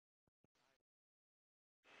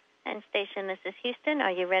Penn Station, this is Houston.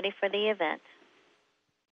 Are you ready for the event?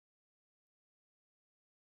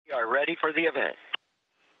 We are ready for the event.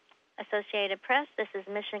 Associated Press, this is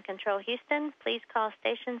Mission Control Houston. Please call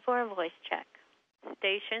station for a voice check.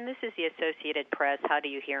 Station, this is the Associated Press. How do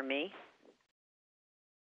you hear me?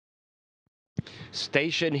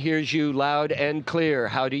 Station hears you loud and clear.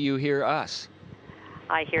 How do you hear us?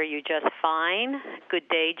 I hear you just fine. Good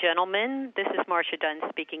day, gentlemen. This is Marcia Dunn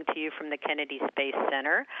speaking to you from the Kennedy Space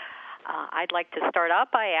Center. I'd like to start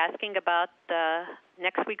out by asking about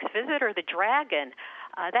next week's visitor, the Dragon.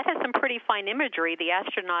 That has some pretty fine imagery, the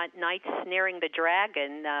astronaut knights snaring the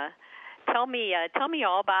Dragon. Tell me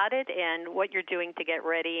all about it and what you're doing to get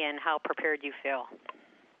ready and how prepared you feel.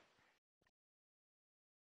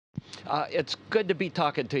 It's good to be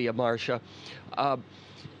talking to you, Marcia.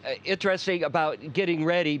 Interesting about getting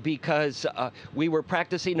ready because we were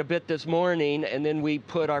practicing a bit this morning and then we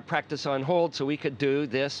put our practice on hold so we could do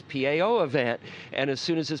this PAO event. And as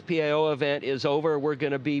soon as this PAO event is over, we're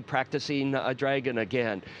going to be practicing a Dragon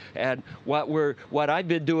again. And what I've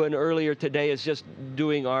been doing earlier today is just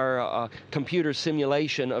doing our computer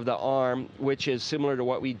simulation of the arm, which is similar to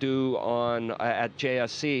what we do at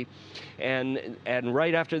JSC. And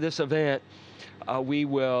right after this event, we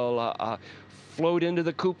will float into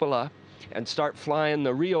the cupola and start flying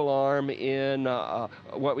the real arm in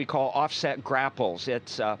what we call offset grapples.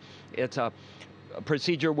 It's a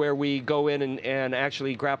procedure where we go in and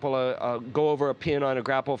actually grapple go over a pin on a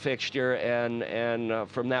grapple fixture, and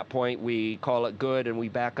from that point we call it good and we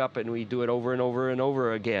back up and we do it over and over and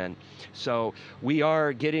over again. So we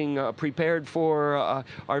are getting prepared for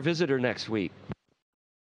our visitor next week.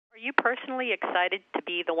 Are you personally excited to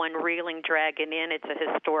be the one reeling Dragon in? It's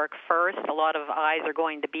a historic first. A lot of eyes are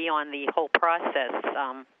going to be on the whole process.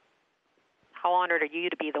 How honored are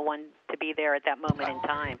you to be the one to be there at that moment in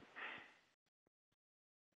time?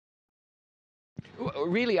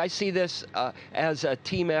 Really, I see this as a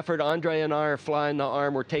team effort. Andre and I are flying the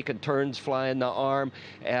arm. We're taking turns flying the arm.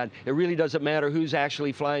 And it really doesn't matter who's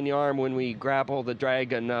actually flying the arm when we grapple the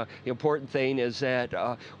Dragon. The important thing is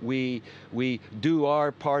that we do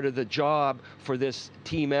our part of the job for this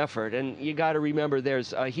team effort. And you got to remember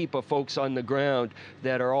there's a heap of folks on the ground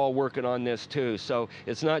that are all working on this too. So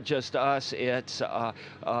it's not just us. It's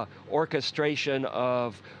orchestration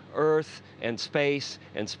of Earth and space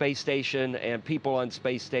station and people on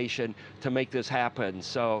space station to make this happen.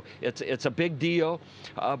 So it's a big deal,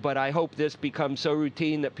 but I hope this becomes so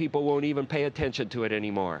routine that people won't even pay attention to it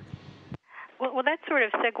anymore. Well, that sort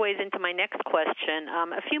of segues into my next question.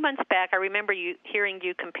 A few months back, I remember hearing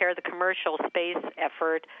you compare the commercial space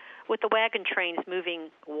effort with the wagon trains moving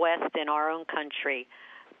west in our own country.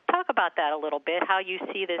 Talk about that a little bit, how you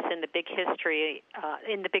see this in the big history,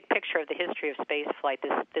 in the big picture of the history of space flight,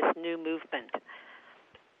 this new movement.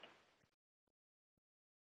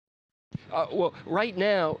 Well, right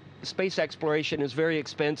now, space exploration is very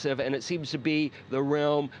expensive, and it seems to be the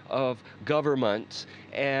realm of governments.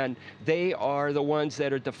 And they are the ones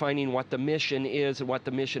that are defining what the mission is and what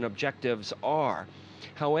the mission objectives are.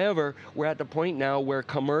 However, we're at the point now where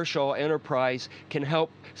commercial enterprise can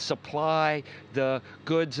help supply the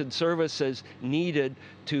goods and services needed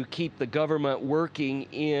to keep the government working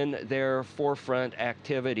in their forefront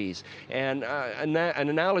activities. And an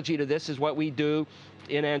analogy to this is what we do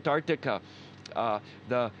in Antarctica.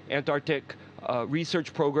 The Antarctic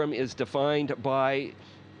Research Program is defined by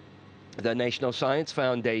the National Science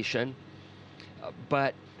Foundation,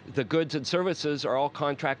 but the goods and services are all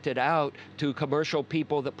contracted out to commercial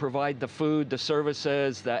people that provide the food, the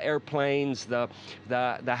services, the airplanes, the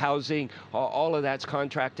housing. All of that's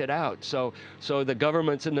contracted out. So the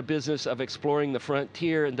government's in the business of exploring the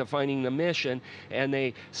frontier and defining the mission, and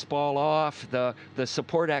they spawn off the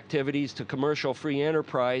support activities to commercial free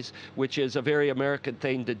enterprise, which is a very American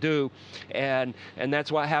thing to do. And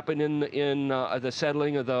that's what happened in the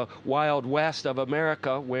settling of the Wild West of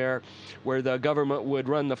America, where the government would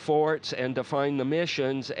run the forts and define the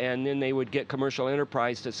missions, and then they would get commercial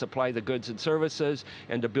enterprise to supply the goods and services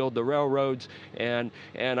and to build the railroads. And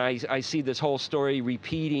I see this whole story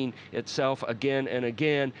repeating itself again and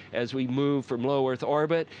again as we move from low Earth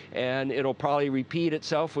orbit, and it'll probably repeat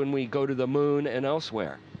itself when we go to the moon and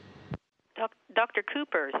elsewhere. Dr.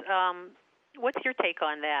 Kuipers, what's your take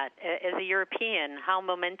on that? As a European, how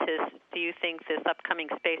momentous do you think this upcoming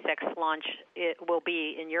SpaceX launch will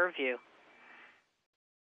be in your view?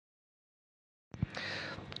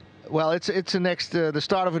 Well, it's the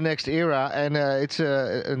start of a next era, and it's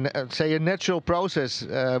a natural process.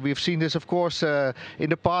 We've seen this, of course, in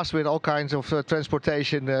the past with all kinds of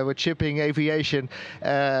transportation, with shipping, aviation.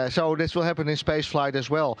 So this will happen in spaceflight as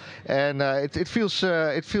well, and it feels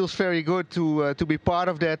very good to be part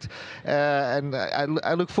of that, and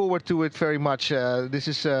I look forward to it very much. This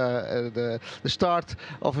is the start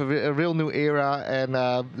of a real new era, and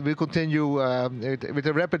we'll continue with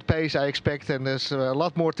a rapid pace, I expect, and there's a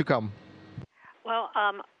lot more to come. Well,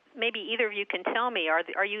 maybe either of you can tell me,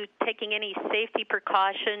 are you taking any safety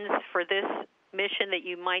precautions for this mission that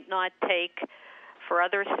you might not take for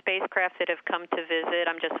other spacecraft that have come to visit?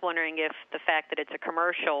 I'm just wondering if the fact that it's a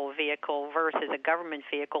commercial vehicle versus a government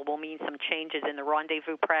vehicle will mean some changes in the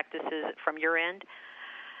rendezvous practices from your end.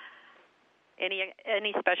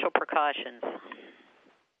 Any special precautions?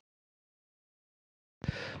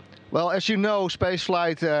 Well, as you know,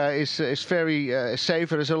 spaceflight is very safe.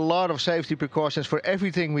 There's a lot of safety precautions for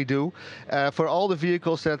everything we do, for all the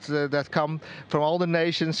vehicles that come from all the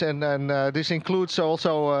nations, and this includes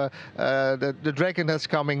also the Dragon that's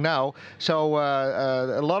coming now. So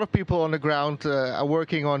a lot of people on the ground are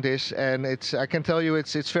working on this, and I can tell you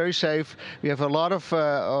it's very safe. We have a lot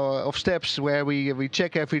of steps where we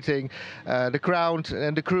check everything, the ground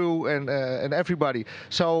and the crew and everybody.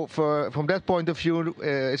 So from that point of view,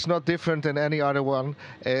 it's not different than any other one.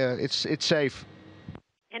 It's safe.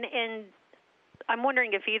 And I'm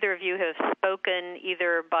wondering if either of you have spoken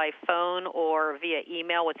either by phone or via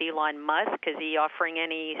email with Elon Musk. Is he offering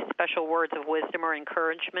any special words of wisdom or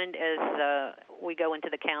encouragement as we go into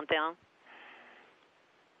the countdown?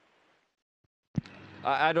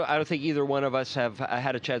 I don't think either one of us have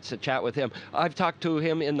had a chance to chat with him. I've talked to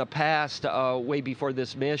him in the past, way before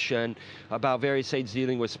this mission, about various things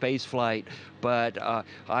dealing with space flight, but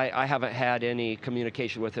I haven't had any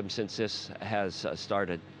communication with him since this has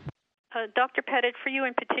started. Dr. Pettit, for you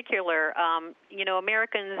in particular,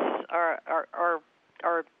 Americans are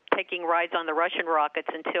taking rides on the Russian rockets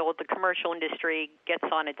until the commercial industry gets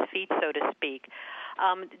on its feet, so to speak.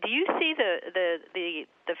 Do you see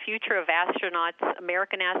the future of astronauts,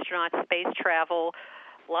 American astronauts, space travel,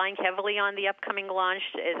 lying heavily on the upcoming launch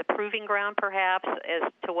as a proving ground, perhaps,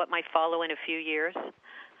 as to what might follow in a few years?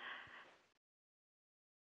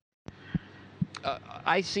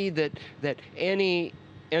 I see that any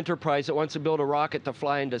enterprise that wants to build a rocket to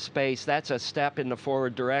fly into space, that's a step in the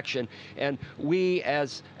forward direction. And we,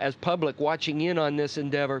 as public watching in on this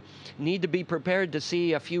endeavor, need to be prepared to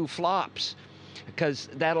see a few flops, because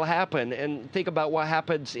that'll happen. And think about what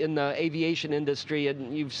happens in the aviation industry,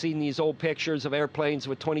 and you've seen these old pictures of airplanes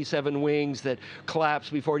with 27 wings that collapse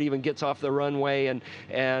before it even gets off the runway, and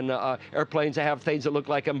airplanes that have things that look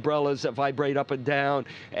like umbrellas that vibrate up and down,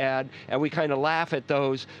 and we kind of laugh at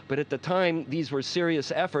those, but at the time these were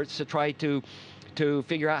serious efforts to try to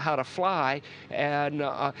figure out how to fly, and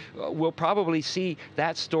we'll probably see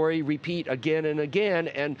that story repeat again and again,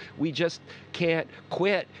 and we just can't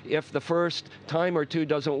quit if the first time or two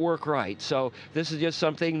doesn't work right. So this is just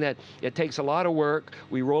something that it takes a lot of work.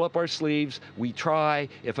 We roll up our sleeves, we try.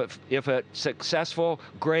 If it's successful,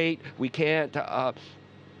 great. We can't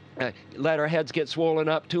let our heads get swollen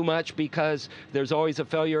up too much, because there's always a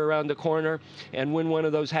failure around the corner. And when one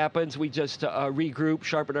of those happens, we just regroup,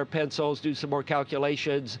 sharpen our pencils, do some more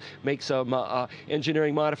calculations, make some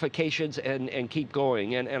engineering modifications, and keep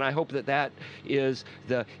going. And I hope that is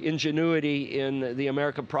the ingenuity in the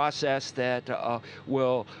American process that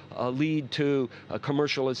will lead to a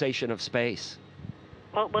commercialization of space.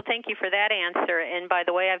 Well, thank you for that answer. And by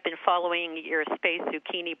the way, I've been following your space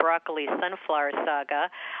zucchini, broccoli, sunflower saga.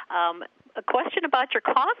 A question about your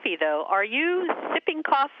coffee, though. Are you sipping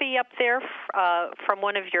coffee up there from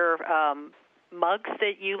one of your mugs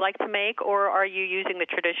that you like to make, or are you using the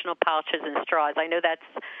traditional pouches and straws? I know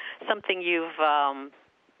that's something you've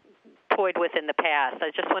toyed with in the past. I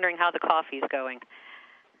was just wondering how the coffee's going.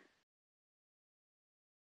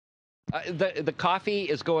 The coffee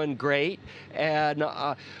is going great, and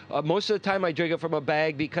most of the time I drink it from a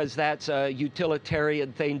bag, because that's a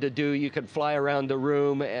utilitarian thing to do. You can fly around the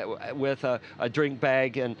room with a drink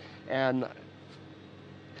bag, and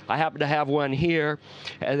I happen to have one here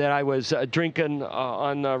that I was drinking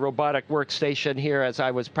on the robotic workstation here as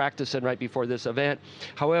I was practicing right before this event.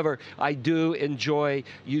 However, I do enjoy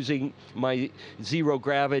using my zero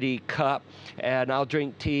gravity cup, and I'll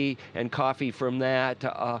drink tea and coffee from that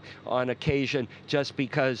on occasion, just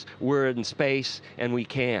because we're in space and we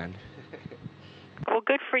can. Well,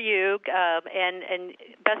 good for you, and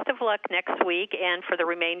best of luck next week and for the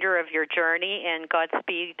remainder of your journey, and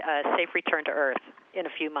Godspeed, safe return to Earth in a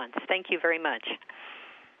few months. Thank you very much.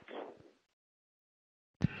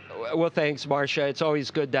 Well, thanks, Marcia. It's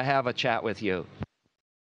always good to have a chat with you.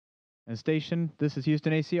 And station, this is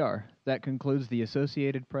Houston ACR. That concludes the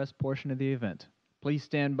Associated Press portion of the event. Please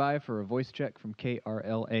stand by for a voice check from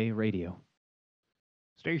KRLA Radio.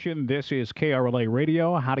 Station, this is KRLA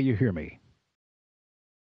Radio. How do you hear me?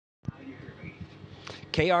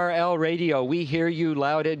 KRL Radio, we hear you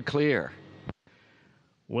loud and clear.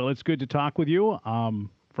 Well, it's good to talk with you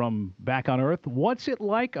from back on Earth. What's it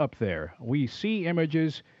like up there? We see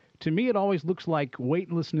images. To me, it always looks like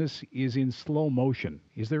weightlessness is in slow motion.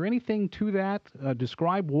 Is there anything to that?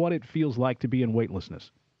 Describe what it feels like to be in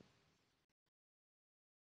weightlessness.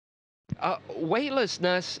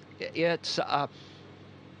 Weightlessness, it's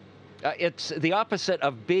the opposite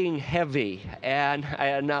of being heavy, and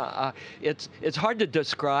it's hard to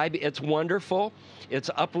describe. It's wonderful.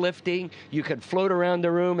 It's uplifting. You can float around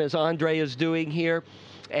the room as Andre is doing here,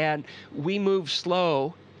 and we move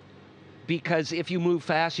slow, because if you move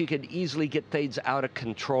fast, you can easily get things out of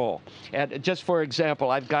control. And just for example,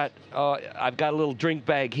 I've got a little drink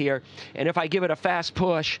bag here, and if I give it a fast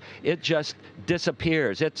push, it just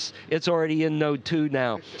disappears. It's already in node 2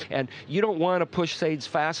 now, and you don't want to push things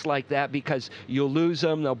fast like that because you'll lose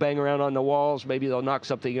them. They'll bang around on the walls. Maybe they'll knock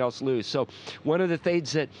something else loose. So one of the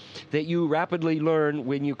things that you rapidly learn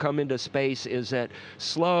when you come into space is that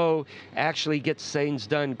slow actually gets things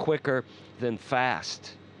done quicker than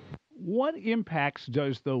fast. What impacts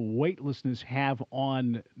does the weightlessness have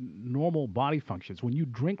on normal body functions? When you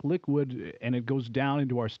drink liquid and it goes down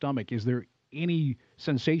into our stomach, is there any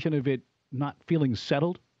sensation of it not feeling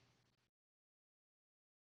settled?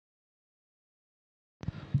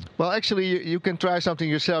 Well, actually, you can try something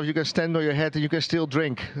yourself. You can stand on your head and you can still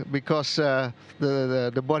drink, because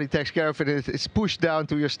the body takes care of it. It's pushed down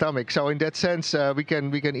to your stomach. So in that sense, we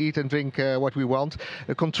can eat and drink what we want.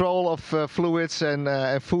 The control of fluids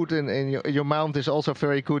and food in your mouth is also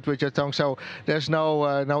very good with your tongue. So there's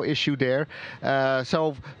no issue there.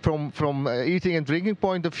 So from eating and drinking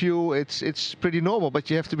point of view, it's pretty normal.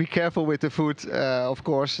 But you have to be careful with the food, of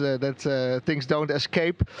course, that things don't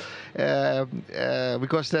escape,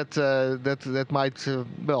 because that might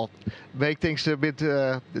make things a bit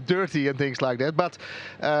dirty and things like that. But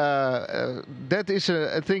that is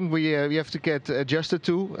a thing we have to get adjusted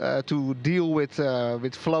to deal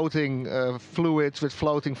with floating fluids, with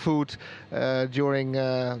floating food during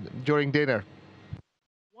dinner.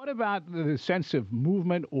 What about the sense of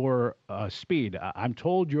movement or speed? I'm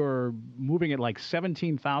told you're moving at like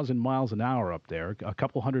 17,000 miles an hour up there, a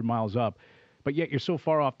couple hundred miles up. But yet you're so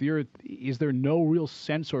far off the Earth. Is there no real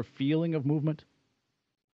sense or feeling of movement?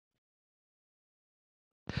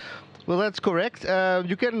 Well, that's correct.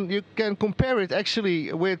 You can compare it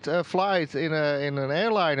actually with a flight in an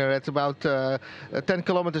airliner at about 10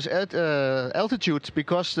 kilometers at altitude,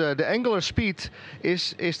 because the angular speed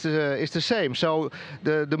is the same. So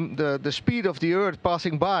the speed of the Earth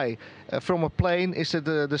passing by from a plane is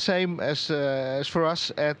the same as for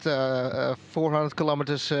us at 400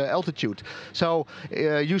 kilometers altitude. So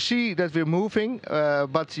you see that we're moving,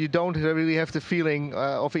 but you don't really have the feeling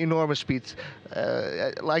of enormous speed,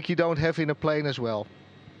 like you don't have in a plane as well.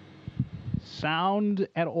 Sound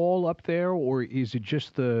at all up there, or is it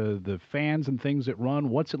just the fans and things that run?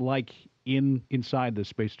 What's it like inside the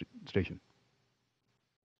space station?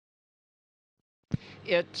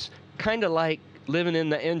 It's kind of like living in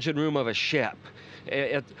the engine room of a ship.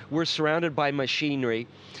 We're surrounded by machinery.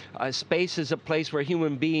 Space is a place where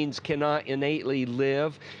human beings cannot innately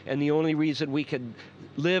live, and the only reason we can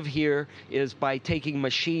live here is by taking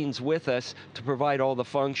machines with us to provide all the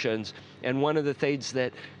functions. And one of the things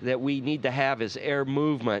that we need to have is air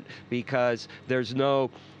movement, because there's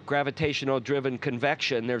no gravitational driven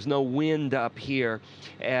convection. There's no wind up here,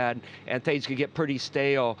 and things can get pretty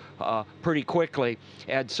stale pretty quickly.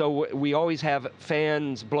 And so we always have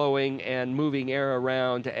fans blowing and moving air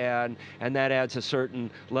around, and that adds a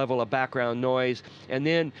certain level of background noise. And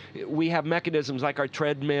then we have mechanisms like our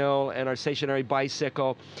treadmill and our stationary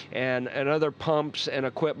bicycle and other pumps and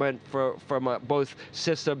equipment from both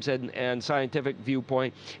systems and scientific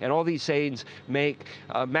viewpoint. And all these things make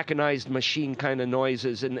mechanized machine kind of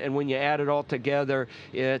noises. And when you add it all together,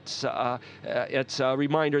 it's a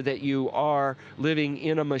reminder that you are living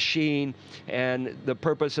in a machine, and the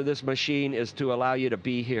purpose of this machine is to allow you to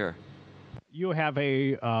be here. You have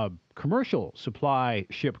a commercial supply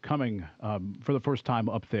ship coming for the first time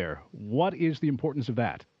up there. What is the importance of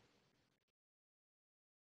that?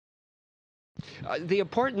 The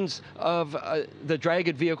importance of the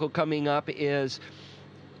Dragon vehicle coming up is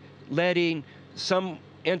letting some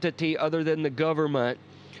entity other than the government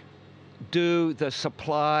do the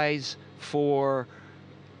supplies for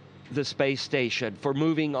the space station, for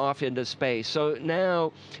moving off into space. So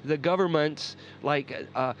now the governments, like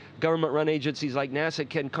government-run agencies like NASA,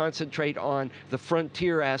 can concentrate on the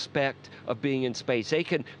frontier aspect of being in space. They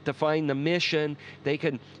can define the mission, they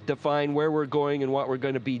can define where we're going and what we're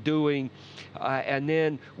going to be doing, and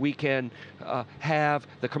then we can have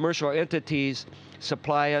the commercial entities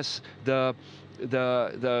supply us the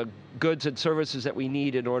goods and services that we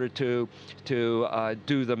need in order to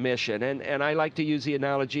do the mission. And I like to use the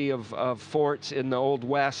analogy of forts in the Old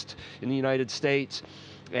West in the United States.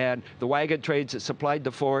 And the wagon trains that supplied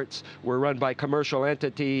the forts were run by commercial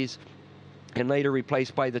entities and later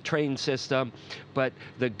replaced by the train system, but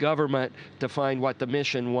the government defined what the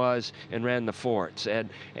mission was and ran the forts. And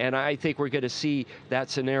I think we're going to see that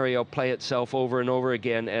scenario play itself over and over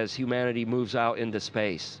again as humanity moves out into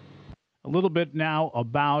space. A little bit now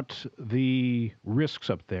about the risks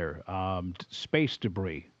up there, space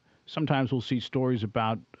debris. Sometimes we'll see stories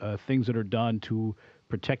about things that are done to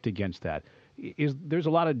protect against that. There's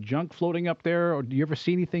a lot of junk floating up there, or do you ever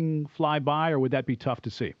see anything fly by, or would that be tough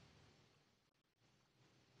to see?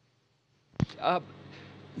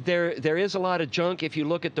 There is a lot of junk. If you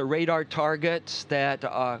look at the radar targets that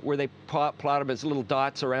where they plot them as little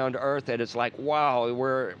dots around Earth, and it's like, wow,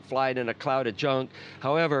 we're flying in a cloud of junk.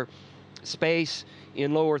 However, space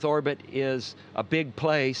in low Earth orbit is a big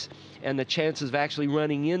place, and the chances of actually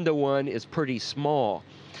running into one is pretty small.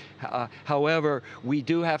 However, we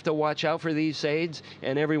do have to watch out for these SAIDs,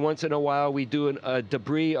 and every once in a while we do a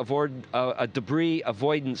debris avoidance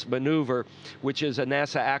maneuver, which is a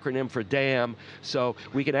NASA acronym for DAM. So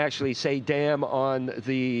we can actually say DAM on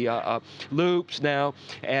the loops now,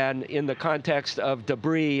 and in the context of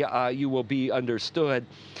debris, you will be understood.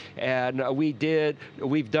 And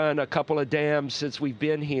we've done a couple of dams since we've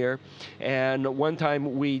been here, and one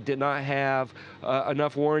time we did not have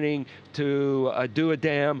enough warning to do a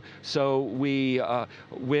dam, so we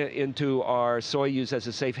went into our Soyuz as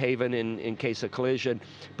a safe haven in case of collision,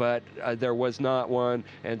 but there was not one,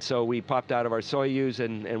 and so we popped out of our Soyuz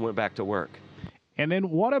and went back to work. And then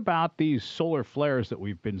what about these solar flares that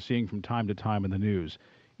we've been seeing from time to time in the news?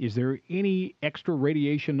 Is there any extra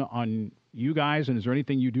radiation on you guys, and is there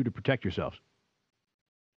anything you do to protect yourselves?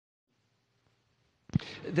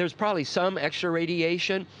 There's probably some extra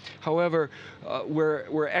radiation. However,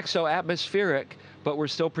 we're exoatmospheric, but we're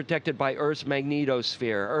still protected by Earth's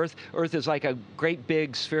magnetosphere. Earth is like a great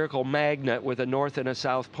big spherical magnet with a north and a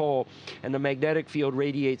south pole, and the magnetic field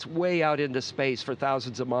radiates way out into space for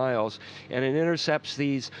thousands of miles, and it intercepts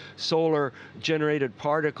these solar-generated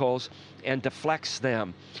particles and deflects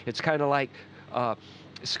them. It's kind of like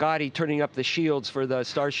Scotty turning up the shields for the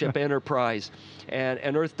Starship Enterprise.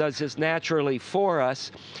 And Earth does this naturally for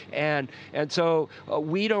us. And so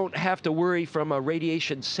we don't have to worry from a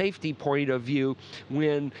radiation safety point of view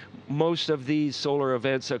when most of these solar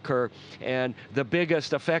events occur. And the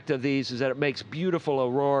biggest effect of these is that it makes beautiful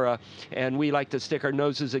aurora. And we like to stick our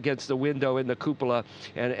noses against the window in the cupola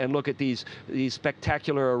and look at these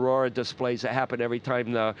spectacular aurora displays that happen every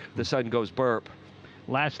time the sun goes burp.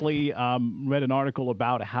 Lastly, read an article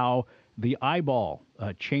about how the eyeball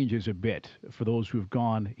changes a bit for those who've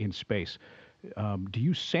gone in space. Do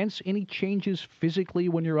you sense any changes physically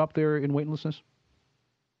when you're up there in weightlessness?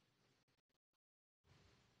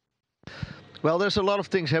 Well, there's a lot of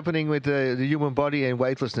things happening with the human body and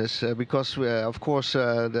weightlessness because, of course,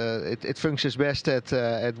 it functions best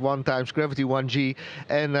at 1 times gravity, 1g,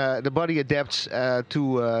 and the body adapts to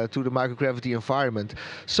the microgravity environment.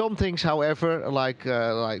 Some things, however, like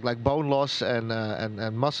bone loss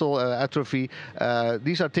and muscle atrophy,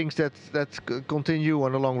 these are things that continue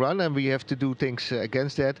on the long run, and we have to do things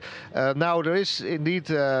against that. Now, there is indeed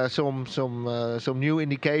some new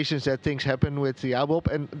indications that things happen with the eyeball,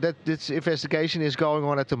 and that this investigation is going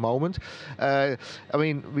on at the moment. I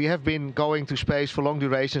mean, we have been going to space for long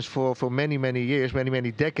durations for many years,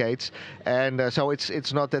 many decades, and so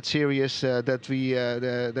it's not that serious that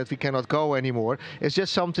we cannot go anymore. It's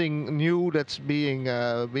just something new that's being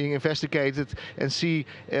investigated and see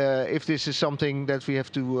if this is something that we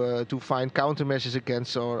have to find countermeasures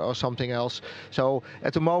against or something else. So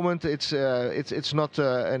at the moment, it's not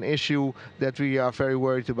an issue that we are very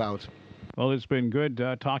worried about. Well, it's been good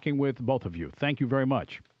talking with both of you. Thank you very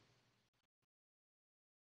much.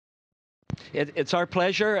 It's our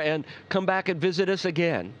pleasure, and come back and visit us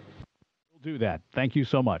again. We'll do that. Thank you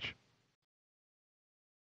so much.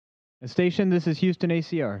 Station, this is Houston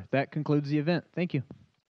ACR. That concludes the event. Thank you.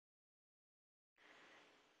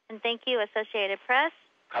 And thank you, Associated Press.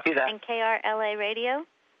 Copy that. And KRLA Radio.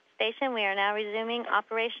 Station, we are now resuming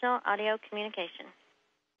operational audio communication.